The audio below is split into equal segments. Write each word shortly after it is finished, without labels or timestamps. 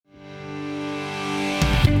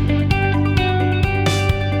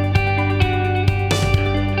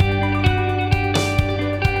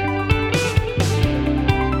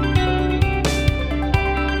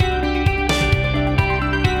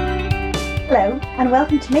Hello, and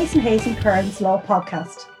welcome to Mason Hayes and Kearns Law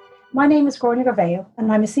Podcast. My name is Gordon Garveo,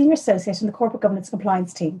 and I'm a Senior Associate in the Corporate Governance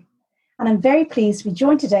Compliance team. And I'm very pleased to be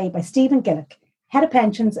joined today by Stephen Gillick, Head of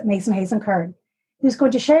Pensions at Mason Hayes and Kearns, who's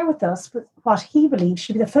going to share with us what he believes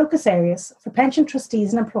should be the focus areas for pension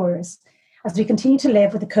trustees and employers as we continue to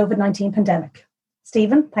live with the COVID-19 pandemic.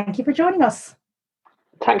 Stephen, thank you for joining us.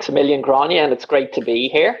 Thanks a million, Grania, and it's great to be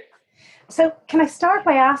here. So can I start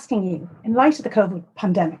by asking you, in light of the COVID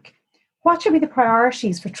pandemic, what should be the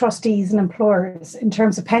priorities for trustees and employers in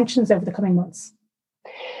terms of pensions over the coming months?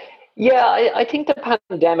 Yeah, I think the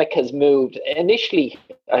pandemic has moved. Initially,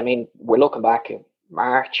 we're looking back in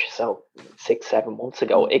March, so 6-7 months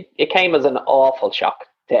ago. It came as an awful shock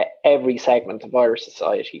to every segment of Irish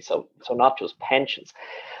society, so not just pensions.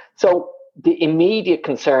 So the immediate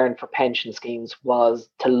concern for pension schemes was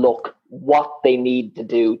to look what they need to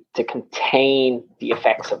do to contain the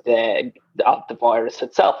effects of the virus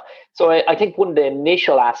itself. So I think one of the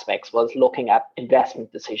initial aspects was looking at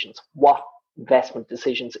investment decisions. What investment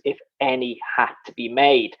decisions, if any, had to be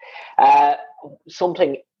made?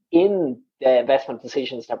 Something in the investment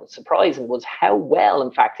decisions that was surprising was how well,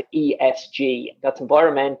 in fact, ESG, that's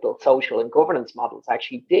environmental, social, and governance models,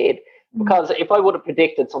 actually did. Because if I would have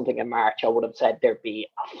predicted something in March, I would have said there'd be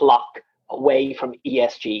a flock away from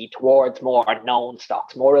ESG towards more known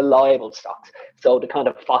stocks, more reliable stocks. So the kind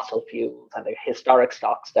of fossil fuels and the historic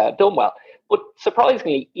stocks that have done well. But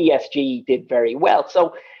surprisingly, ESG did very well.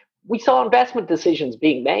 So we saw investment decisions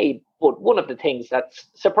being made. But one of the things that's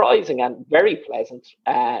surprising and very pleasant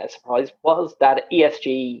surprise was that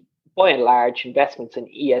ESG, by and large, investments in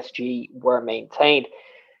ESG were maintained.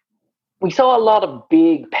 We saw a lot of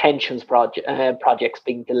big pensions projects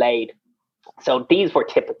being delayed. So these were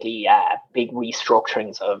typically big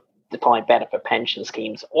restructurings of defined benefit pension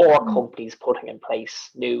schemes or companies putting in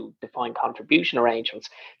place new defined contribution arrangements.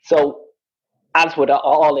 So as with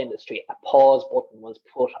all industry, a pause button was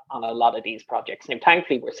put on a lot of these projects. And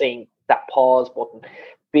thankfully, we're seeing that pause button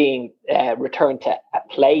being returned to a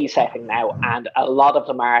play setting now, and a lot of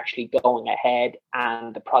them are actually going ahead,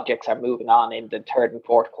 and the projects are moving on in the third and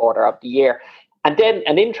fourth quarter of the year. And then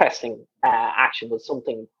an interesting action was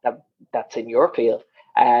something that's in your field.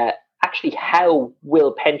 Actually, how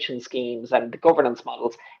will pension schemes and the governance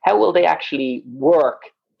models, how will they actually work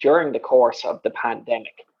during the course of the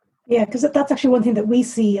pandemic? Yeah, because that's actually one thing that we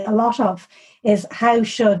see a lot of is how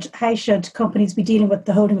should companies be dealing with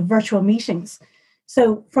the holding of virtual meetings?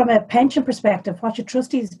 So from a pension perspective, what should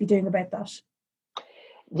trustees be doing about that?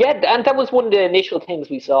 Yeah, and that was one of the initial things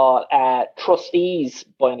we saw. Trustees,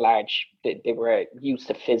 by and large, they were used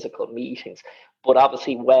to physical meetings. But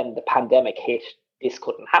obviously, when the pandemic hit, this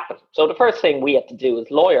couldn't happen. So the first thing we had to do as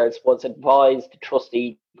lawyers was advise the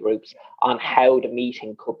trustee groups on how the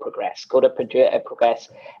meeting could progress. Could it progress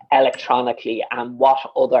electronically, and what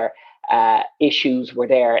other issues were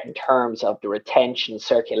there in terms of the retention,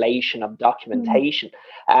 circulation of documentation.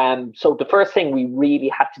 So the first thing we really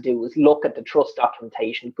had to do was look at the trust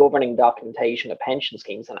documentation, governing documentation of pension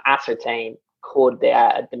schemes, and ascertain could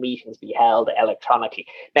the meetings be held electronically.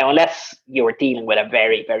 Now, unless you were dealing with a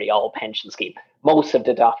very, very old pension scheme, most of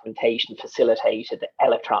the documentation facilitated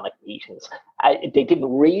electronic meetings. They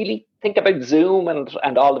didn't really think about Zoom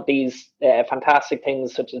and all of these fantastic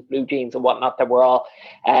things such as Blue Jeans and whatnot that we're all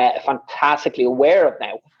fantastically aware of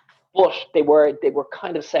now. But they were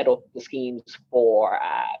kind of set up the schemes for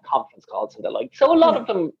conference calls and the like. So a lot of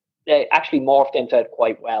them actually morphed into it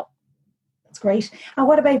quite well. That's great. And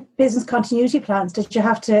what about business continuity plans? Did you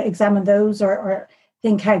have to examine those or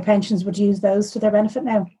think how pensions would use those to their benefit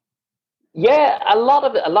now? Yeah, a lot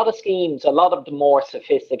of schemes, a lot of the more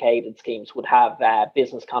sophisticated schemes would have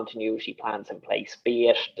business continuity plans in place, be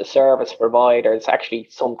it the service providers. Actually,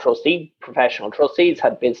 some professional trustees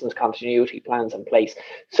had business continuity plans in place.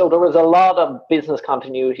 So there was a lot of business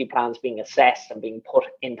continuity plans being assessed and being put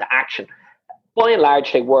into action. By and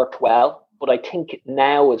large, they worked well, but I think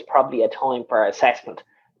now is probably a time for assessment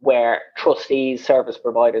where trustees, service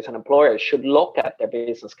providers, and employers should look at their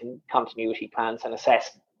business continuity plans and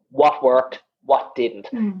assess what worked, what didn't,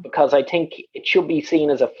 because I think it should be seen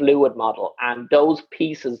as a fluid model, and those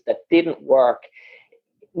pieces that didn't work,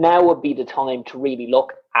 now would be the time to really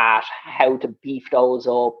look at how to beef those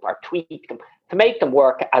up or tweak them to make them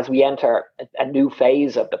work as we enter a new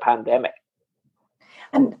phase of the pandemic.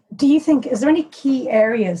 And do you think, is there any key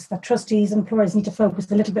areas that trustees and employers need to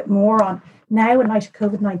focus a little bit more on now in light of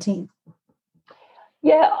COVID-19?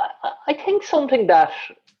 Yeah, I think something that,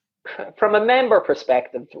 from a member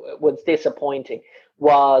perspective, was disappointing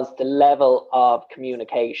was the level of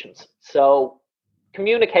communications. So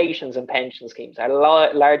communications and pension schemes are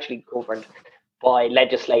largely governed by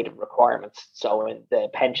legislative requirements. So in the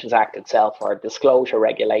Pensions Act itself or disclosure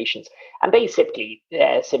regulations, and they simply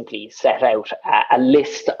set out a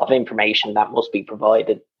list of information that must be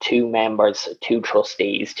provided to members, to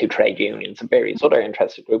trustees, to trade unions, and various other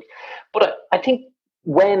interested groups. But I think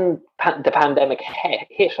when the pandemic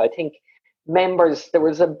hit, I think there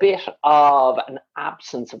was a bit of an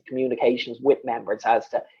absence of communications with members as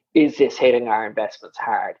to, is this hitting our investments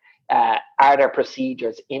hard? Are there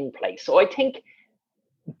procedures in place? So I think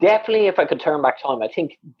definitely, if I could turn back time, I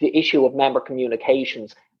think the issue of member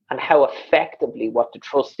communications and how effectively what the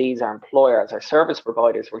trustees, our employers, our service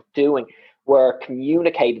providers were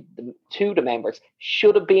communicated to the members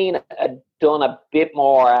should have been done a bit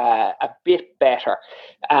more, a bit better.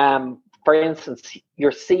 For instance,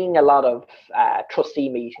 you're seeing a lot of trustee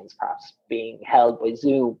meetings perhaps being held by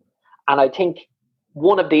Zoom. And I think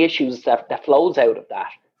one of the issues that flows out of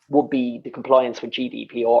that would be the compliance with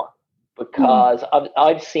GDPR. Because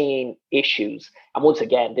I've seen issues, and once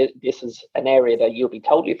again, this is an area that you'll be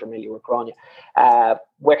totally familiar with, Grania,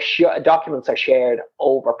 where documents are shared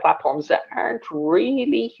over platforms that aren't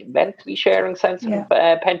really meant to be sharing sensitive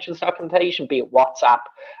pensions documentation, be it WhatsApp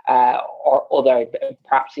or other,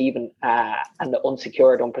 perhaps even an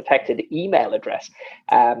unsecured, unprotected email address.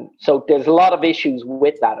 So there's a lot of issues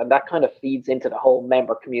with that, and that kind of feeds into the whole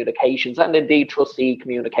member communications and indeed trustee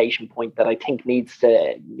communication point that I think needs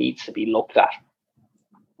to be looked at.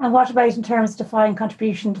 And what about in terms of defined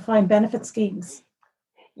contribution, defined benefit schemes?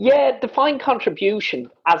 Yeah, defined contribution,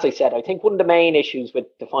 as I said, I think one of the main issues with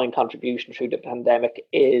defined contribution through the pandemic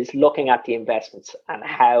is looking at the investments and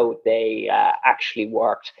how they actually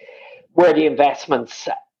worked. Were the investments,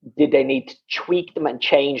 did they need to tweak them and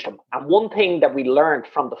change them? And one thing that we learned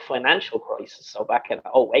from the financial crisis, so back in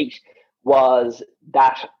 2008, was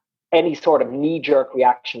that any sort of knee-jerk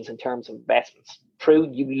reactions in terms of investments, true,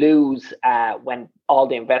 you lose when all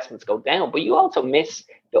the investments go down, but you also miss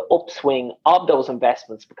the upswing of those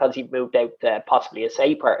investments because you've moved out to possibly a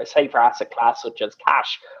safer asset class such as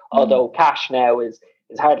cash, although cash now is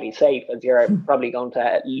hardly safe, as you're probably going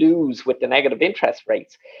to lose with the negative interest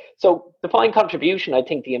rates. So defined contribution, I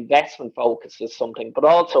think the investment focus is something, but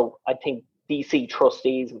also I think DC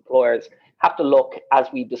trustees, employers have to look, as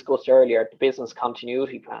we discussed earlier, at the business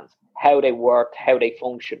continuity plans, how they work, how they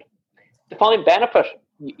function. Defined benefit,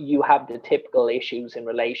 you have the typical issues in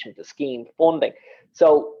relation to scheme funding.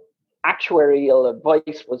 So actuarial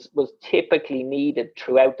advice was typically needed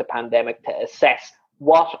throughout the pandemic to assess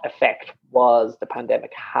what effect was the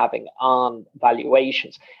pandemic having on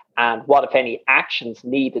valuations and what, if any, actions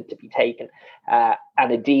needed to be taken.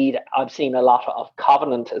 And indeed, I've seen a lot of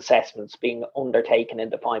covenant assessments being undertaken in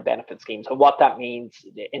defined benefit schemes. And what that means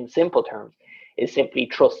in simple terms is simply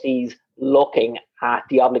trustees looking at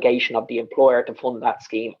the obligation of the employer to fund that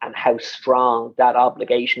scheme and how strong that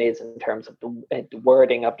obligation is in terms of the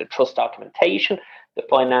wording of the trust documentation, the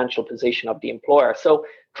financial position of the employer. So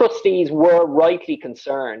trustees were rightly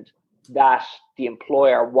concerned that the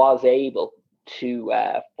employer was able to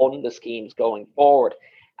fund the schemes going forward.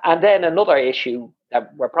 And then another issue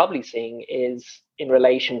that we're probably seeing is in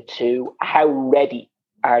relation to how ready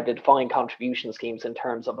are the defined contribution schemes in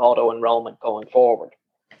terms of auto-enrollment going forward.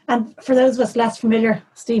 And for those of us less familiar,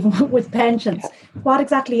 Stephen, with pensions, what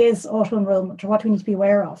exactly is auto-enrollment, or what do we need to be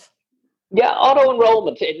aware of? Yeah,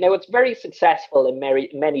 auto-enrollment, now it's very successful in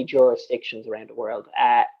many jurisdictions around the world.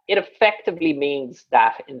 It effectively means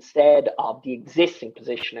that instead of the existing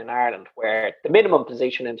position in Ireland, where the minimum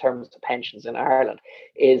position in terms of pensions in Ireland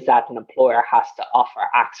is that an employer has to offer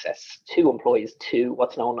access to employees to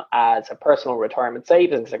what's known as a personal retirement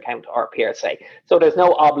savings account, or PRSA. So there's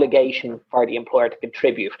no obligation for the employer to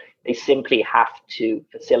contribute. They simply have to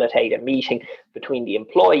facilitate a meeting between the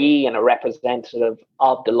employee and a representative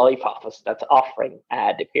of the Life Office that's offering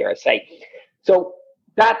the PRSA. So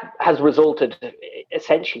that has resulted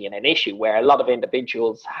essentially in an issue where a lot of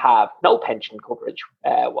individuals have no pension coverage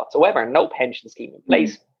whatsoever, no pension scheme in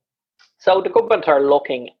place. So the government are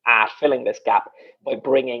looking at filling this gap by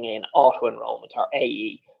bringing in auto-enrollment, or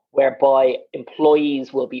AE, whereby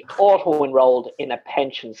employees will be auto-enrolled in a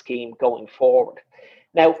pension scheme going forward.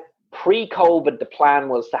 Now, pre-COVID, the plan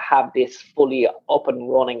was to have this fully up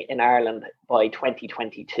and running in Ireland by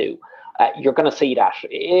 2022. You're going to see that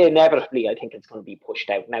inevitably. I think it's going to be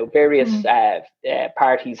pushed out. Now, various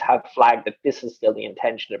parties have flagged that this is still the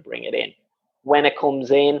intention to bring it in. When it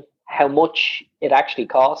comes in, how much it actually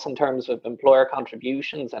costs in terms of employer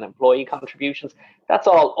contributions and employee contributions, that's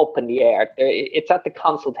all up in the air. It's at the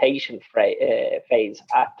consultation phase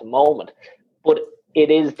at the moment, but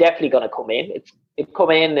it is definitely going to come in. It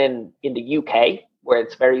come in the UK, where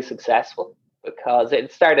it's very successful. because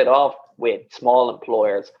it started off with small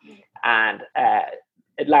employers and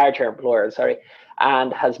larger employers,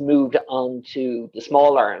 and has moved on to the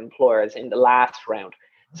smaller employers in the last round.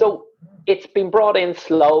 So it's been brought in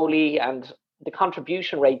slowly, and the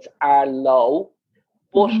contribution rates are low,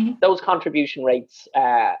 but those contribution rates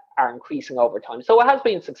are increasing over time. So it has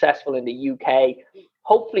been successful in the UK.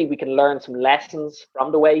 Hopefully we can learn some lessons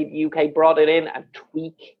from the way the UK brought it in and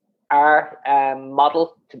tweak our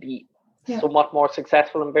model to be somewhat more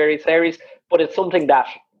successful in various areas. But it's something that,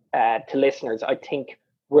 to listeners, I think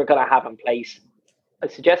we're going to have in place. I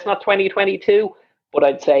suggest not 2022, but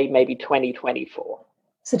I'd say maybe 2024.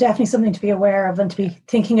 So definitely something to be aware of and to be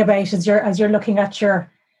thinking about as you're looking at your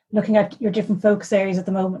different focus areas at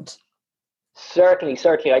the moment. Certainly.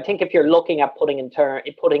 I think if you're looking at putting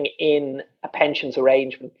in a pensions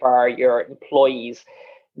arrangement for your employees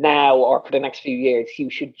now or for the next few years, you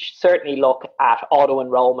should certainly look at auto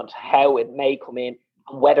enrollment, how it may come in,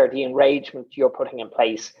 and whether the arrangement you're putting in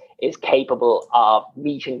place is capable of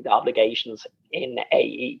meeting the obligations in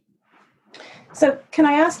AE. So can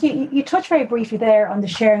I ask you, you touched very briefly there on the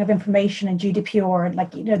sharing of information in GDPR and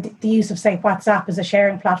the use of, say, WhatsApp as a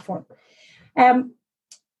sharing platform.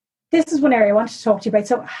 This is one area I wanted to talk to you about.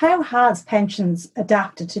 So how has pensions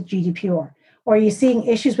adapted to GDPR? Or are you seeing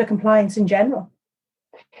issues with compliance in general?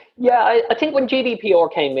 Yeah, I think when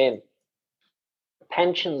GDPR came in,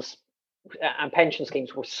 pensions and pension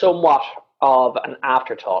schemes were somewhat of an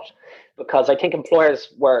afterthought, because I think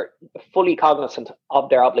employers were fully cognizant of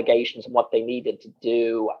their obligations and what they needed to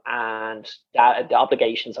do, and the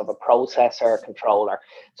obligations of a processor controller.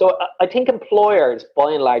 So I think employers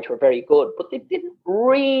by and large were very good, but they didn't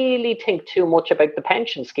really think too much about the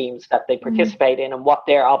pension schemes that they participate in and what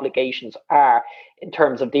their obligations are in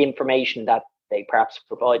terms of the information that they perhaps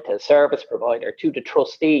provide to a service provider, to the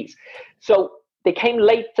trustees. So they came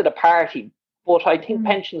late to the party, but I think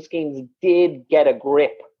pension schemes did get a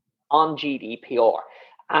grip on GDPR.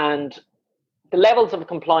 And the levels of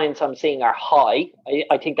compliance I'm seeing are high.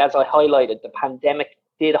 I think, as I highlighted, the pandemic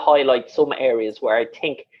did highlight some areas where I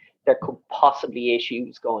think there could possibly be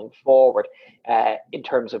issues going forward in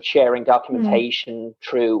terms of sharing documentation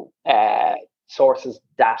through sources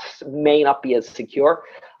that may not be as secure.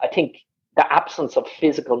 I think the absence of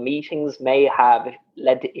physical meetings may have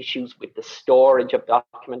led to issues with the storage of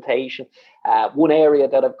documentation. One area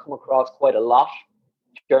that I've come across quite a lot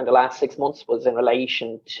during the last 6 months was in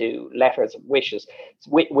relation to letters of wishes,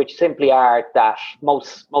 which simply are that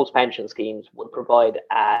most pension schemes would provide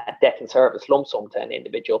a death in service lump sum to an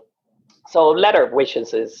individual. So a letter of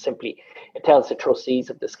wishes is simply, it tells the trustees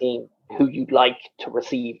of the scheme who you'd like to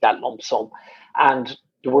receive that lump sum. And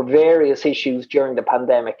there were various issues during the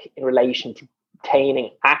pandemic in relation to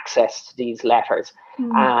obtaining access to these letters.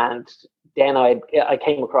 And then I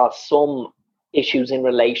came across some issues in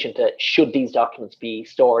relation to, should these documents be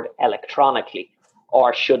stored electronically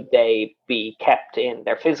or should they be kept in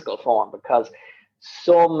their physical form? Because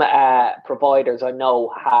some providers I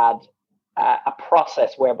know had a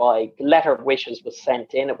process whereby the letter of wishes was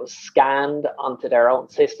sent in, it was scanned onto their own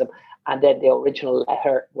system, and then the original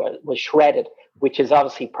letter was shredded, which is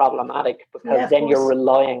obviously problematic, because then you're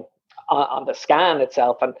relying on the scan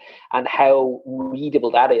itself and how readable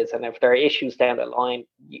that is. And if there are issues down the line,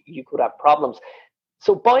 you could have problems.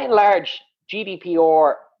 So by and large,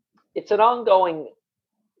 GDPR, it's an ongoing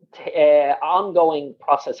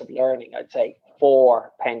process of learning, I'd say,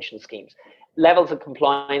 for pension schemes. Levels of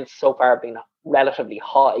compliance so far have been relatively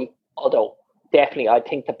high, although definitely I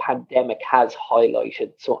think the pandemic has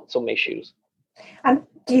highlighted some issues. And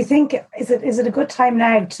do you think, is it a good time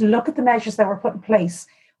now to look at the measures that were put in place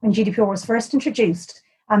when GDPR was first introduced,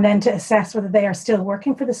 and then to assess whether they are still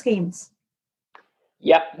working for the schemes?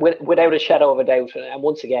 Yeah, without a shadow of a doubt. And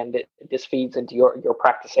once again, this feeds into your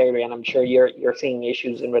practice area, and I'm sure you're seeing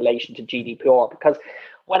issues in relation to GDPR, because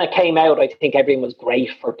when it came out, I think everyone was great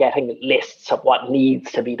for getting lists of what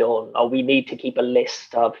needs to be done. Oh, we need to keep a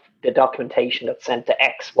list of the documentation that's sent to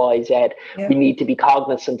X, Y, Z. Yeah. We need to be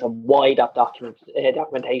cognizant of why that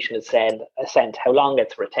documentation is sent, how long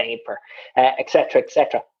it's retained for, etc.,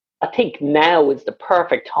 etc. I think now is the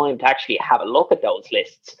perfect time to actually have a look at those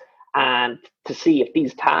lists and to see if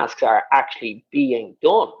these tasks are actually being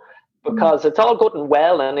done. Because it's all good and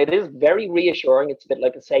well, and it is very reassuring. It's a bit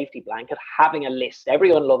like a safety blanket, having a list.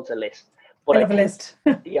 Everyone loves a list. But I love a list.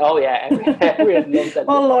 Oh, yeah. Everyone loves a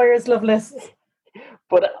All lawyers love lists.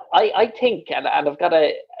 But I think, and I've got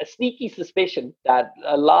a sneaky suspicion that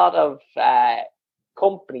a lot of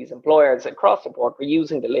companies, employers across the board were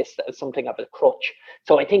using the list as something of a crutch.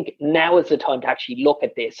 So I think now is the time to actually look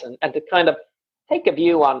at this and to kind of take a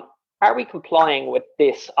view on, are we complying with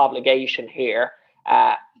this obligation here?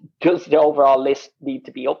 Does the overall list need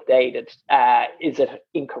to be updated? Is it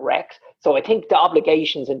incorrect? So I think the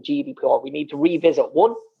obligations in GDPR, we need to revisit.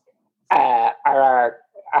 One,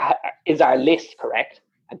 is our list correct?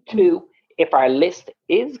 And two, if our list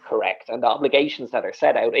is correct and the obligations that are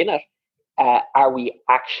set out in it, are we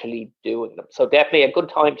actually doing them? So definitely a good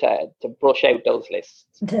time to brush out those lists.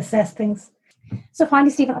 To assess things. So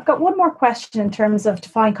finally, Stephen, I've got one more question in terms of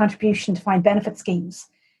defined contribution, defined benefit schemes.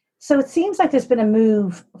 So it seems like there's been a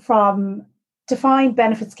move from defined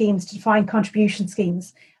benefit schemes to defined contribution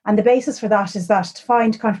schemes. And the basis for that is that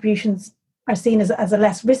defined contributions are seen as a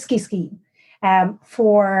less risky scheme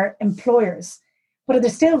for employers. But are there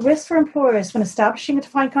still risks for employers when establishing a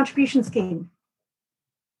defined contribution scheme?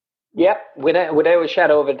 Yep, without a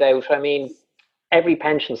shadow of a doubt. I mean, every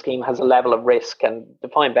pension scheme has a level of risk, and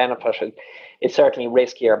defined benefit is certainly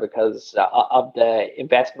riskier because of the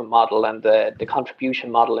investment model and the contribution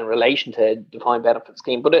model in relation to defined benefit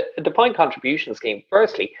scheme. But a defined contribution scheme,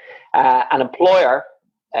 firstly, an employer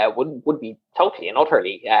would be totally and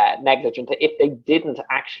utterly negligent if they didn't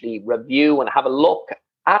actually review and have a look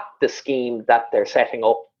at the scheme that they're setting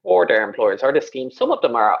up for their employers, or the scheme. Some of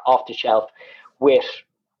them are off the shelf with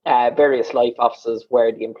various life offices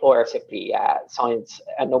where the employer simply signs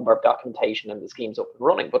a number of documentation and the scheme's up and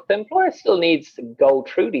running. But the employer still needs to go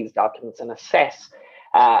through these documents and assess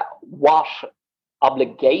what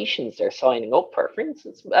obligations they're signing up for. For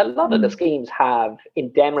instance, a lot of the schemes have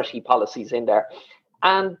indemnity policies in there,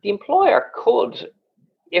 and the employer could,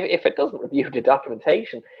 if it doesn't review the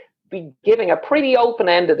documentation, be giving a pretty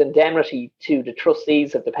open-ended indemnity to the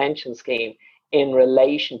trustees of the pension scheme in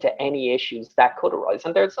relation to any issues that could arise.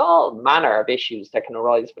 And there's all manner of issues that can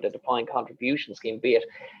arise with a defined contribution scheme, be it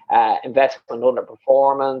investment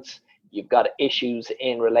underperformance. You've got issues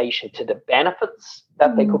in relation to the benefits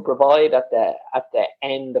that they could provide at the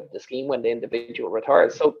end of the scheme when the individual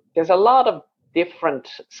retires. So there's a lot of different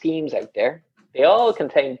schemes out there. They all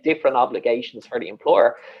contain different obligations for the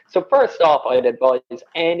employer. So first off, I'd advise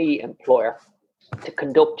any employer to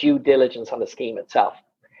conduct due diligence on the scheme itself.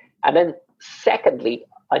 And then secondly,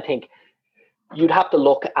 I think you'd have to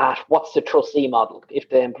look at what's the trustee model. If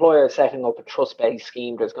the employer is setting up a trust-based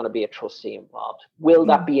scheme, there's going to be a trustee involved. Will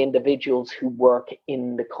that be individuals who work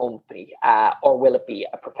in the company, or will it be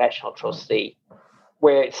a professional trustee?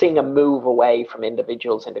 We're seeing a move away from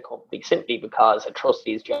individuals in the company simply because a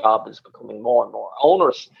trustee's job is becoming more and more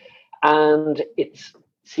onerous, and it's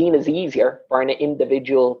seen as easier for an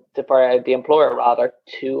individual, for the employer rather,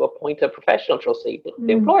 to appoint a professional trustee. But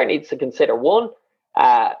the employer needs to consider, one,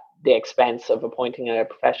 the expense of appointing a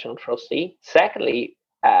professional trustee. Secondly,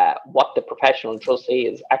 what the professional trustee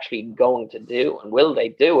is actually going to do, and will they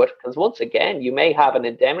do it? Because once again, you may have an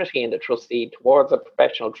indemnity in the trustee towards a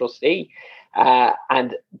professional trustee,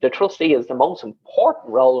 and the trustee is the most important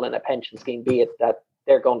role in a pension scheme, be it that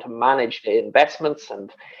they're going to manage the investments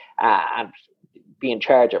and be in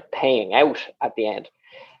charge of paying out at the end.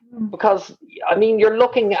 Because, I mean, you're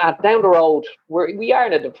looking at down the road, we are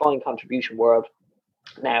in a defined contribution world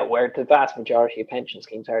now where the vast majority of pension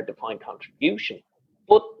schemes are defined contribution.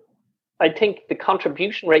 But I think the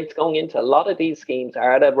contribution rates going into a lot of these schemes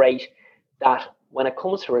are at a rate that when it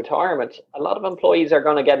comes to retirement, a lot of employees are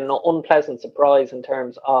going to get an unpleasant surprise in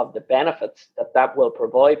terms of the benefits that will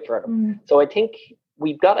provide for them. So I think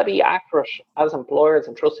we've got to be accurate as employers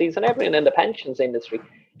and trustees and everyone in the pensions industry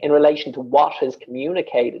in relation to what is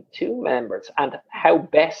communicated to members and how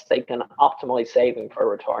best they can optimize saving for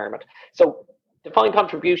retirement. So defined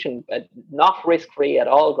contribution, not risk-free at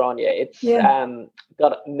all, Grania. It's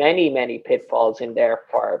got many, many pitfalls in there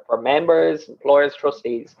for members, employers,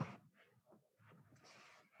 trustees.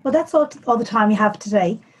 Well, that's all the time we have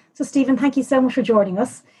today. So, Stephen, thank you so much for joining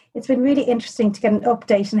us. It's been really interesting to get an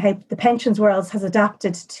update on how the pensions world has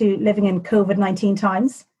adapted to living in COVID-19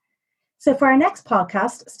 times. So for our next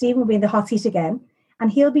podcast, Stephen will be in the hot seat again,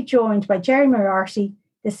 and he'll be joined by Jerry Moriarty,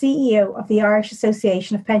 the CEO of the Irish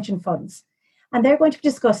Association of Pension Funds. And they're going to be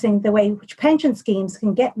discussing the way in which pension schemes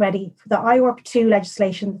can get ready for the IORP2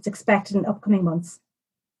 legislation that's expected in upcoming months.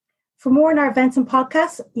 For more on our events and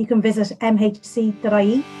podcasts, you can visit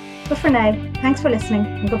mhc.ie. But for now, thanks for listening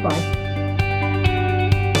and goodbye.